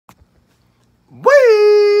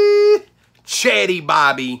Chatty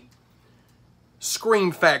Bobby,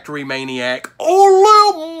 Scream Factory Maniac,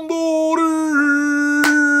 Olymbory.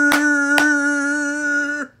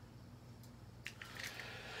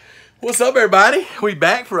 What's up, everybody? We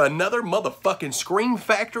back for another motherfucking Scream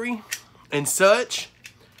Factory and such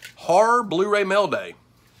horror Blu-ray Mailday.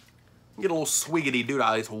 Get a little swiggity dude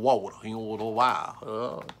out of this water in a little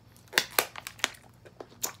while.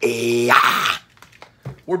 Yeah.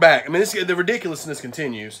 We're back. I mean, the ridiculousness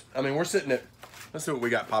continues. I mean, we're sitting at, let's see what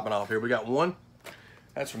we got popping off here. We got one.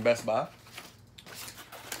 That's from Best Buy.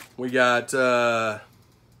 We got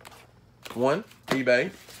one,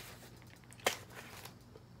 eBay.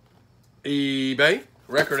 eBay,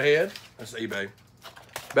 Record Head. That's eBay.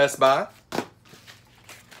 Best Buy.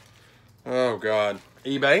 Oh, God.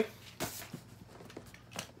 eBay.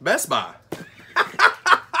 Best Buy.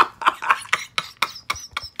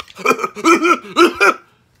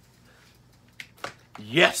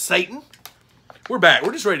 Yes, Satan. We're back.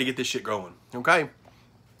 We're just ready to get this shit going, okay?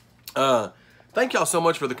 Thank y'all so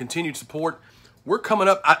much for the continued support. We're coming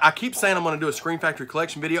up. I keep saying I'm going to do a Scream Factory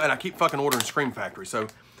collection video, and I keep fucking ordering Scream Factory. So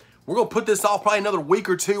we're going to put this off probably another week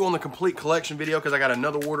or two on the complete collection video because I got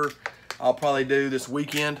another order I'll probably do this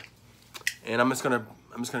weekend, and I'm just gonna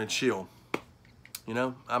chill. You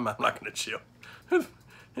know, I'm not gonna chill. If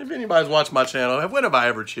anybody's watched my channel, when have I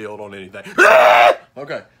ever chilled on anything?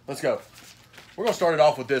 Okay, let's go. We're gonna start it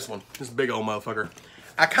off with this one. This big old motherfucker.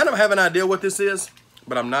 I kind of have an idea what this is,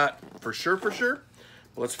 but I'm not for sure. But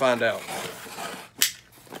let's find out.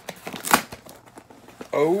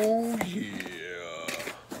 Oh yeah.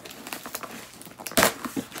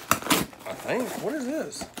 I think. What is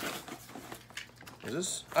this? Is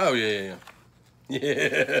this? Oh yeah.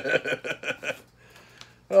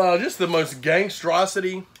 Just the most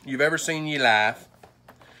gangstrosity you've ever seen in your life.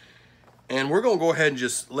 And we're going to go ahead and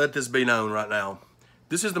just let this be known right now.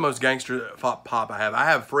 This is the most gangster pop I have. I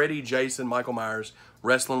have Freddy, Jason, Michael Myers,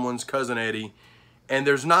 wrestling ones, Cousin Eddie. And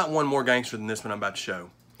there's not one more gangster than this one I'm about to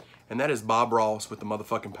show. And that is Bob Ross with the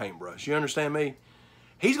motherfucking paintbrush. You understand me?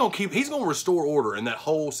 He's going to restore order in that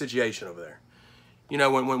whole situation over there. You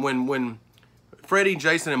know, when Freddy,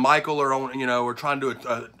 Jason, and Michael are on, you know, are trying to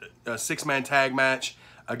do a six-man tag match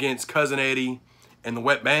against Cousin Eddie and the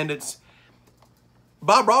Wet Bandits,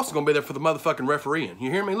 Bob Ross is going to be there for the motherfucking refereeing. You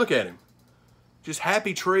hear me? Look at him. Just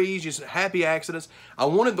happy trees, just happy accidents. I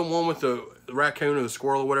wanted the one with the raccoon or the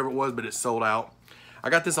squirrel or whatever it was, but it's sold out. I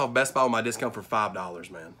got this off Best Buy with my discount for $5,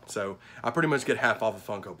 man. So I pretty much get half off of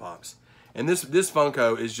Funko Pops. And this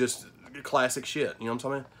Funko is just classic shit. You know what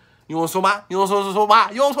I'm saying? You want some buy? You want some buy?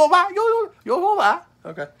 You want some buy? You want some buy?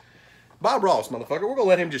 Okay. Bob Ross, motherfucker. We're going to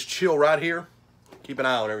let him just chill right here. Keep an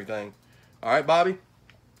eye on everything. All right, Bobby?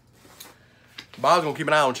 Bob's going to keep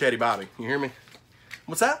an eye on Chatty Bobby. You hear me?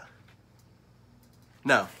 What's that?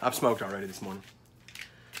 No, I've smoked already this morning.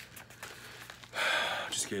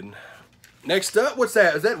 Just kidding. Next up, what's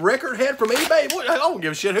that? Is that Record Head from eBay? I don't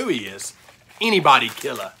give a shit who he is. Anybody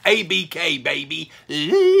killer. ABK, baby.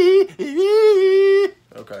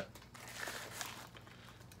 Okay.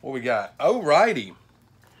 What we got? Alrighty.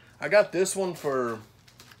 I got this one for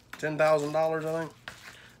 $10,000, I think.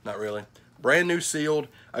 Not really. Brand new sealed.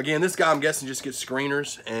 Again, this guy, I'm guessing, just gets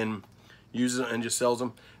screeners and uses them and just sells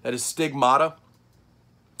them. That is Stigmata.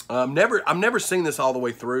 I've never seen this all the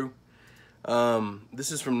way through.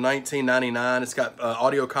 This is from 1999. It's got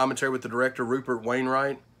audio commentary with the director Rupert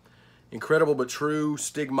Wainwright. Incredible but true.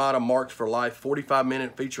 Stigmata marked for life.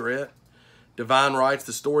 45-minute featurette. Divine Rights,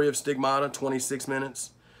 the story of Stigmata, 26 minutes.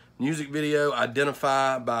 Music video,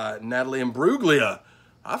 Identify by Natalie Imbruglia.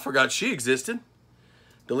 I forgot she existed.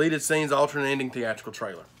 Deleted scenes, alternate ending, theatrical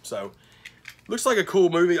trailer. So, looks like a cool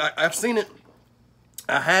movie. I've seen it.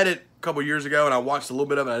 I had it a couple years ago, and I watched a little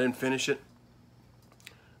bit of it. I didn't finish it.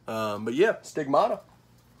 But yeah, Stigmata.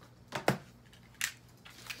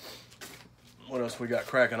 What else we got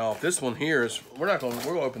cracking off? This one here is, we're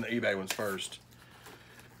gonna open the eBay ones first.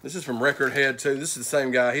 This is from Record Head too. This is the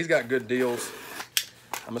same guy. He's got good deals.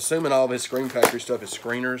 I'm assuming all of his Scream Factory stuff is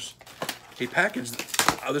screeners. He packaged.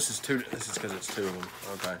 Oh, this is two. This is because it's two of them.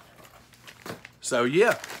 Okay. So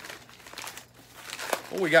yeah.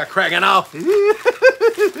 What we got cracking off?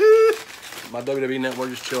 My WWE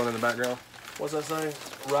network just chilling in the background. What's that say?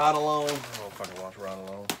 Ride Along. Oh, fucking watch Ride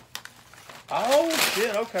Along. Oh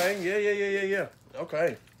shit. Okay. Yeah.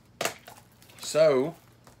 Okay. So,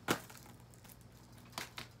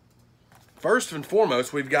 first and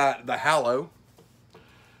foremost, we've got The Hallow.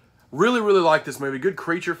 Really like this movie. Good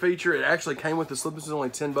creature feature. It actually came with the slip. This is only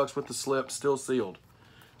 $10 with the slip, still sealed.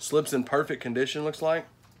 Slip's in perfect condition, looks like.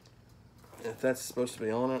 If that's supposed to be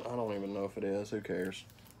on it, I don't even know if it is. Who cares?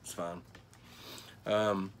 It's fine.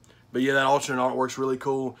 But yeah, that alternate artwork's really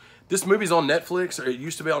cool. This movie's on Netflix, or it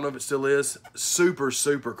used to be. I don't know if it still is. Super,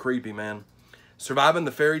 super creepy, man. Surviving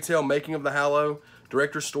the Fairy Tale, Making of the Hallow,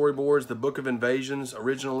 Director's Storyboards, The Book of Invasions,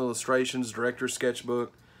 Original Illustrations, Director's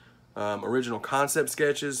Sketchbook, Original Concept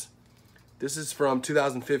Sketches. This is from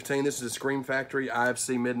 2015. This is a Scream Factory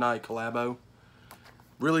IFC Midnight collabo.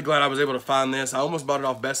 Really glad I was able to find this. I almost bought it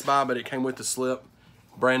off Best Buy, but it came with the slip.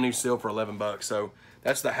 Brand new seal for 11 bucks. So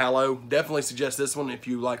that's the Hallow. Definitely suggest this one if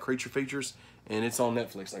you like creature features. And it's on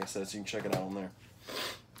Netflix, like I said, so you can check it out on there.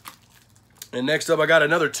 And next up, I got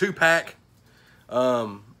another 2-pack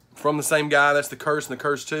from the same guy. That's The Curse and The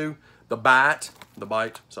Curse 2. The Bite,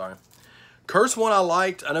 sorry. Curse one I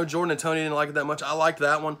liked. I know Jordan and Tony didn't like it that much. I liked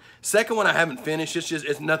that one. Second one I haven't finished.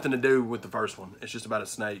 It's nothing to do with the first one. It's just about a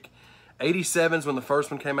snake. 87's when the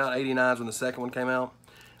first one came out. 89's when the second one came out.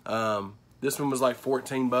 This one was like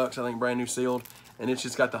 14 bucks, I think, brand new sealed. And it's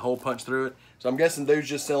just got the hole punch through it. So I'm guessing dude's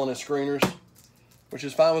just selling his screeners, which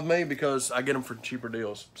is fine with me because I get them for cheaper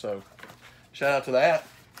deals. So shout out to that.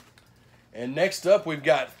 And next up, we've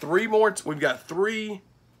got three more.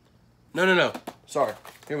 No. Sorry.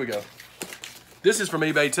 Here we go. This is from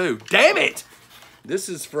eBay too. Damn it! This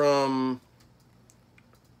is from...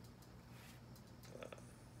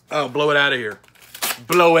 Oh, blow it out of here.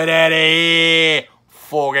 Blow it out of here.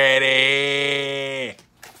 Forget it.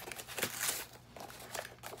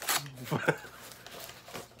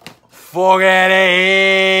 Forget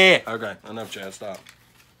it. Okay, enough chat. Stop.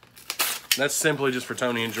 That's simply just for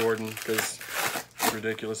Tony and Jordan because it's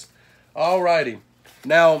ridiculous. Alrighty.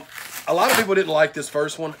 Now, a lot of people didn't like this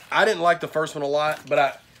first one. I didn't like the first one a lot,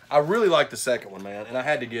 but I really like the second one, man. And I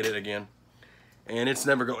had to get it again. And it's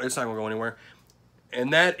not going to go anywhere.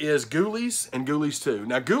 And that is Ghoulies and Ghoulies 2.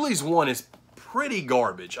 Now, Ghoulies 1 is pretty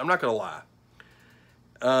garbage. I'm not going to lie.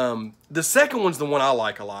 The second one's the one I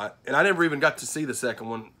like a lot. And I never even got to see the second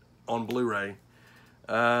one on Blu-ray.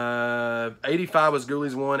 85 was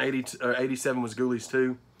Ghoulies 1. 87 was Ghoulies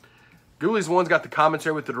 2. Ghoulies 1's got the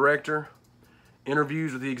commentary with the director,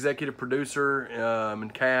 interviews with the executive producer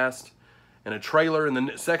and cast, and a trailer. And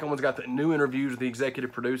the second one's got the new interviews with the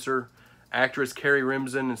executive producer, actress Carrie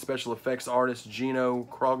Remsen, and special effects artist Gino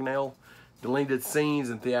Crognell, deleted scenes,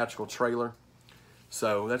 and theatrical trailer.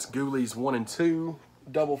 So that's Ghoulies 1 and 2,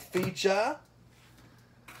 double feature.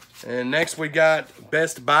 And next we got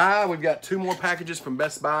Best Buy. We've got 2 more packages from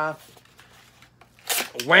Best Buy.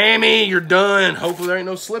 Whammy, you're done. Hopefully there ain't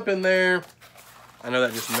no slip in there. I know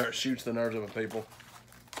that just shoots the nerves of the people.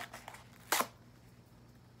 So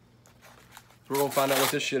we're going to find out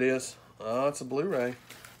what this shit is. Oh, it's a Blu-ray.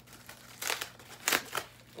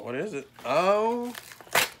 What is it? Oh.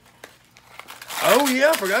 Oh,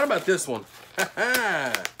 yeah, I forgot about this one.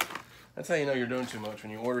 That's how you know you're doing too much,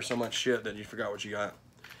 when you order so much shit that you forgot what you got.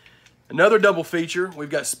 Another double feature. We've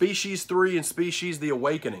got Species 3 and Species The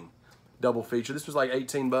Awakening. Double feature. This was like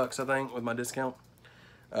 18 bucks, I think, with my discount.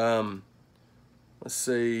 Let's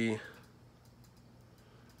see.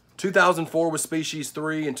 2004 was Species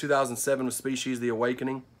 3 and 2007 was Species The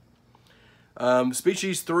Awakening.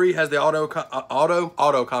 Species 3 has the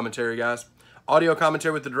auto commentary, guys. Audio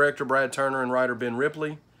commentary with the director Brad Turner and writer Ben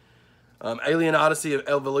Ripley. Alien Odyssey of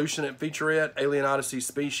Evolution featurette. Alien Odyssey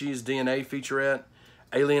Species DNA featurette.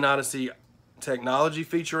 Alien Odyssey Technology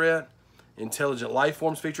featurette. Intelligent Life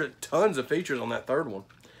Forms featurette. Tons of features on that third one.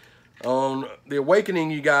 On The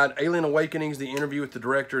Awakening, you got Alien Awakenings, the interview with the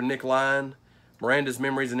director Nick Lyon. Miranda's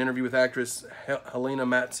Memories, an interview with actress Helena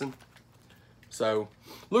Matson. So,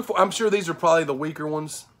 look for. I'm sure these are probably the weaker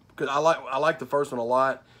ones because I like the first one a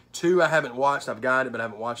lot. 2 I haven't watched. I've got it, but I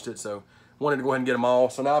haven't watched it. So, wanted to go ahead and get them all.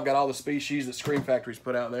 So now I've got all the Species that Scream Factory's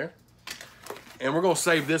put out there, and we're gonna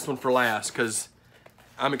save this one for last because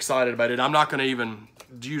I'm excited about it. I'm not gonna even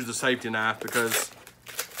use the safety knife because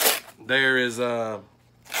there is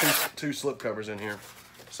two slip covers in here.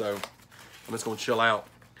 So I'm just gonna chill out.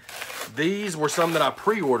 These were some that I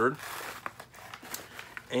pre-ordered,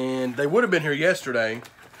 and they would have been here yesterday,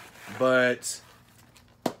 but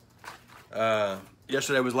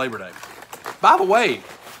yesterday was Labor Day. By the way,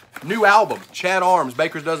 new album, Chad Arms,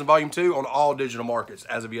 Baker's Dozen Volume 2 on all digital markets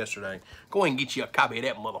as of yesterday. Go ahead and get you a copy of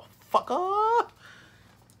that motherfucker.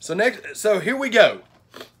 So here we go.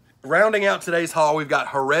 Rounding out today's haul, we've got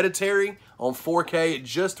Hereditary on 4K. It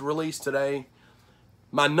just released today.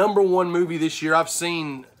 My #1 movie this year. I've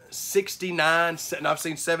seen 69, and I've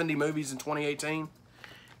seen 70 movies in 2018.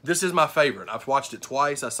 This is my favorite. I've watched it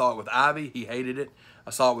twice. I saw it with Ivy. He hated it. I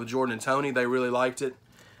saw it with Jordan and Tony. They really liked it.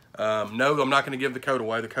 No, I'm not going to give the code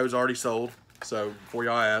away. The code's already sold, so before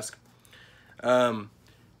y'all ask. I'm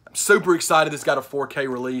super excited this got a 4K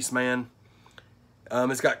release, man.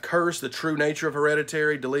 It's got Curse, The True Nature of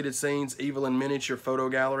Hereditary, Deleted Scenes, Evil in Miniature Photo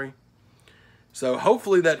Gallery. So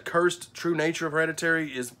hopefully that Cursed True Nature of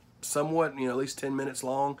Hereditary is somewhat, at least 10 minutes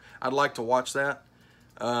long. I'd like to watch that.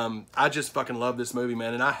 I just fucking love this movie,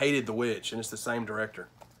 man. And I hated The Witch, and it's the same director.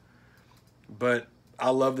 But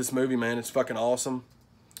I love this movie, man. It's fucking awesome.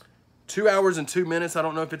 2 hours and 2 minutes. I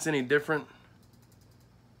don't know if it's any different.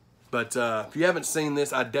 But if you haven't seen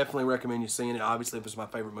this, I definitely recommend you seeing it. Obviously, it was my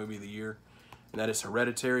favorite movie of the year. And that is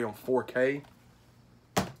Hereditary on 4K.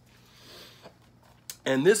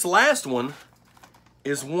 And this last one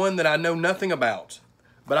is one that I know nothing about.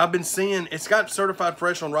 But I've been seeing, it's got certified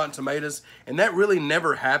fresh on Rotten Tomatoes. And that really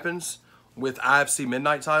never happens with IFC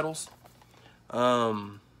Midnight titles. I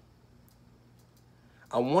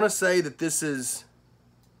want to say that this is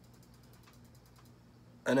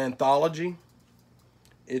an anthology.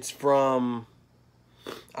 It's from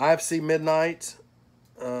IFC Midnight.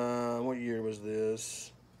 What year was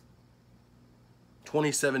this?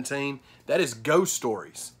 2017. That is Ghost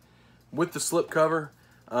Stories with the slipcover.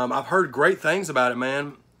 I've heard great things about it,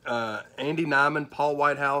 man. Andy Nyman, Paul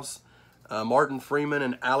Whitehouse, Martin Freeman,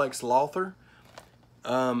 and Alex Lawther.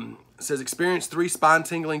 Says, experience 3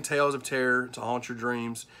 spine-tingling tales of terror to haunt your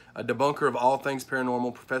dreams. A debunker of all things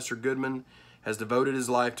paranormal, Professor Goodman has devoted his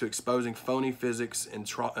life to exposing phony physics and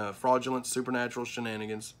fraudulent supernatural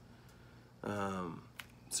shenanigans.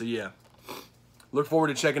 So yeah, look forward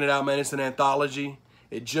to checking it out, man. It's an anthology.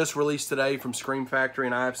 It just released today from Scream Factory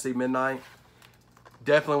and IFC Midnight.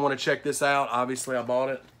 Definitely want to check this out. Obviously, I bought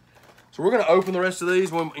it. So we're going to open the rest of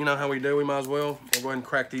these. You know how we do. We might as well. We'll go ahead and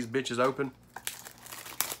crack these bitches open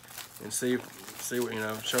and see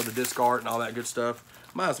what, show the disc art and all that good stuff.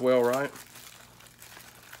 Might as well, right?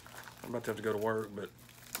 I'm about to have to go to work, but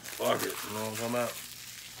fuck it. You know what I'm talking about?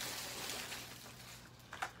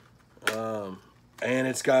 And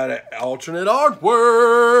it's got an alternate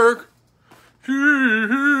artwork. I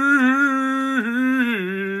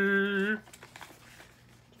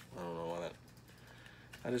don't know why that.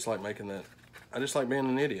 I just like making that. I just like being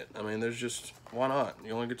an idiot. I mean, why not?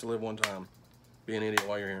 You only get to live one time. Be an idiot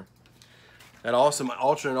while you're here. That awesome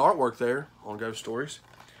alternate artwork there on Ghost Stories.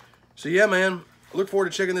 So yeah, man, look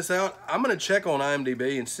forward to checking this out. I'm going to check on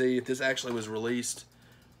IMDb and see if this actually was released.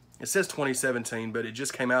 It says 2017, but it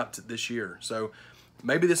just came out this year. So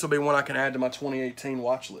maybe this will be one I can add to my 2018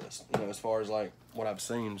 watch list, as far as like what I've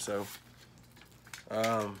seen. So,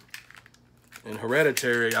 and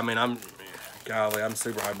Hereditary, I mean, I'm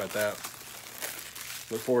super hyped about that.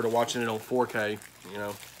 Look forward to watching it on 4K,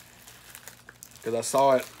 because I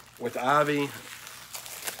saw it with Ivy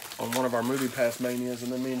on one of our Movie Pass Manias,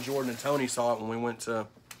 and then me and Jordan and Tony saw it when we went to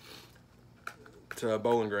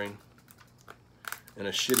Bowling Green in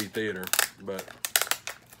a shitty theater. But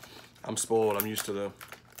I'm spoiled. I'm used to the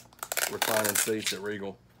reclining seats at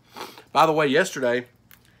Regal. By the way, yesterday,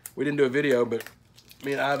 we didn't do a video, but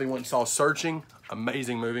me and Ivy went and saw Searching.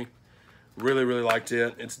 Amazing movie. Really, really liked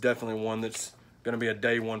it. It's definitely one that's going to be a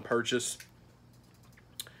day one purchase.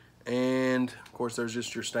 And, of course, there's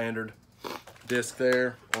just your standard disc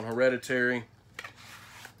there on Hereditary.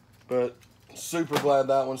 But super glad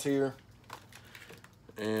that one's here.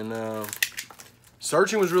 And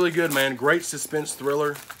Searching was really good, man. Great suspense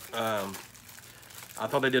thriller. I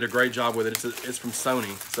thought they did a great job with it. It's from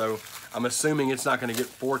Sony, so I'm assuming it's not going to get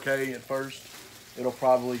 4K at first. It'll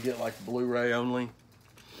probably get like Blu-ray only,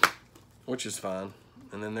 which is fine.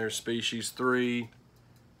 And then there's Species 3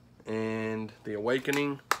 and The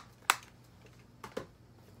Awakening.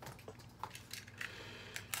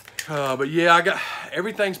 But yeah,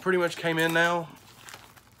 everything's pretty much came in now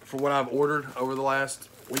for what I've ordered over the last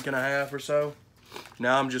week and a half or so.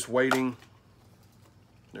 Now I'm just waiting.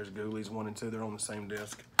 There's Ghoulies 1 and 2. They're on the same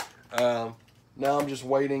disc. Now I'm just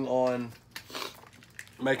waiting on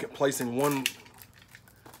placing one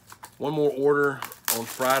more order on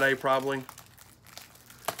Friday probably.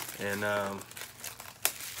 And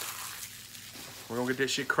we're going to get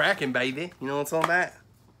this shit cracking, baby. You know what I'm talking about?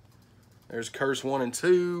 There's Curse 1 and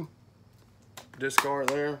 2. Disc art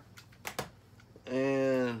there.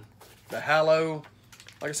 And the Hallow.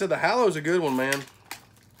 Like I said, the Hallow's a good one, man.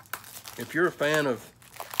 If you're a fan of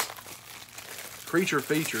creature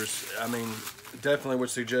features, I mean, definitely would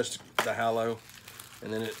suggest the Hallow.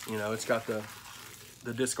 And then it's got the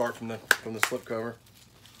disc art from the slipcover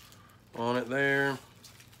on it there.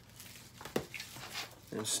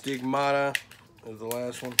 And Stigmata is the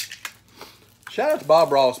last one. Shout out to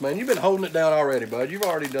Bob Ross, man. You've been holding it down already, bud. You've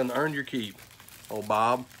already earned your keep. Oh,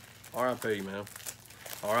 Bob. R.I.P., man.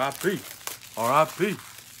 R.I.P. R.I.P.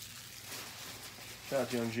 Shout out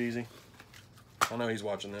to Young Jeezy. I know he's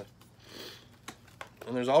watching this.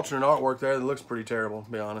 And there's alternate artwork there that looks pretty terrible,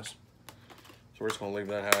 to be honest. So we're just gonna leave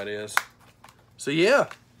that how it is. So yeah,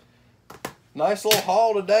 nice little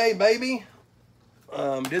haul today, baby.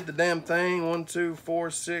 Did the damn thing. 1, 2,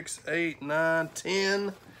 4, 6, 8, 9,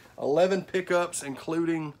 10, 11 pickups,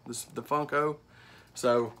 including the Funko.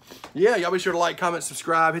 So yeah, y'all be sure to like, comment,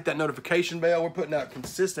 subscribe, hit that notification bell. We're putting out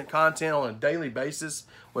consistent content on a daily basis,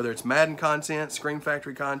 whether it's Madden content, Scream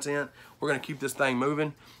Factory content. We're gonna keep this thing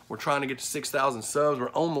moving. We're trying to get to 6,000 subs. We're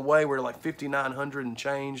on the way. We're like 5,900 and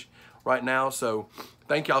change right now. So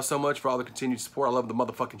thank y'all so much for all the continued support. I love the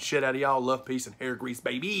motherfucking shit out of y'all. Love, peace, and hair grease,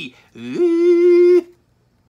 baby. Ooh.